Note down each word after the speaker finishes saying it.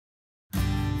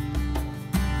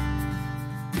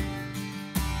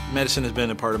Medicine has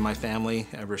been a part of my family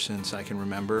ever since I can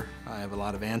remember. I have a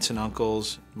lot of aunts and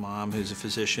uncles, mom who's a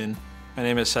physician. My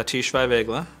name is Satish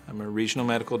Vayuvegula. I'm a regional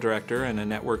medical director and a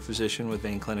network physician with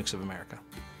Vein Clinics of America.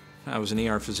 I was an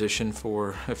ER physician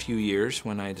for a few years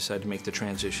when I decided to make the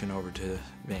transition over to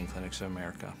Vein Clinics of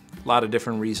America. A lot of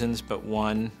different reasons, but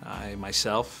one, I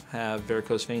myself have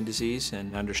varicose vein disease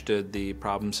and understood the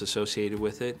problems associated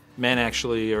with it. Men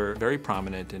actually are very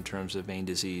prominent in terms of vein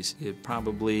disease.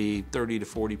 Probably 30 to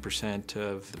 40%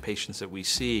 of the patients that we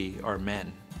see are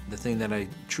men. The thing that I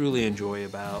truly enjoy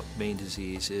about vein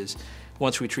disease is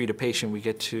once we treat a patient, we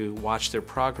get to watch their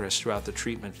progress throughout the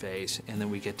treatment phase, and then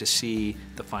we get to see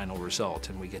the final result,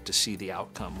 and we get to see the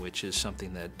outcome, which is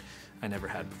something that I never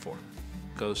had before.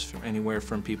 It goes from anywhere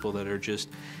from people that are just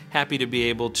happy to be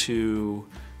able to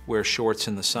wear shorts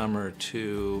in the summer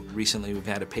to recently we've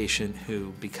had a patient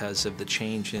who, because of the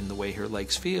change in the way her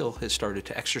legs feel, has started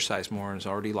to exercise more and has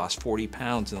already lost 40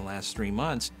 pounds in the last 3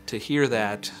 months. To hear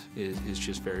that is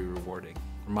just very rewarding.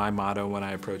 My motto when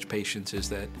I approach patients is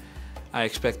that I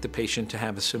expect the patient to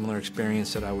have a similar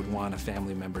experience that I would want a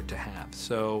family member to have.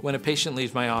 So when a patient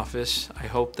leaves my office, I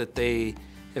hope that they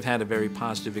have had a very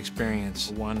positive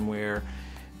experience, one where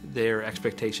their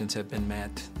expectations have been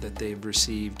met, that they've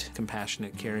received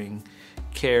compassionate, caring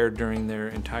care during their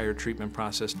entire treatment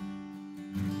process.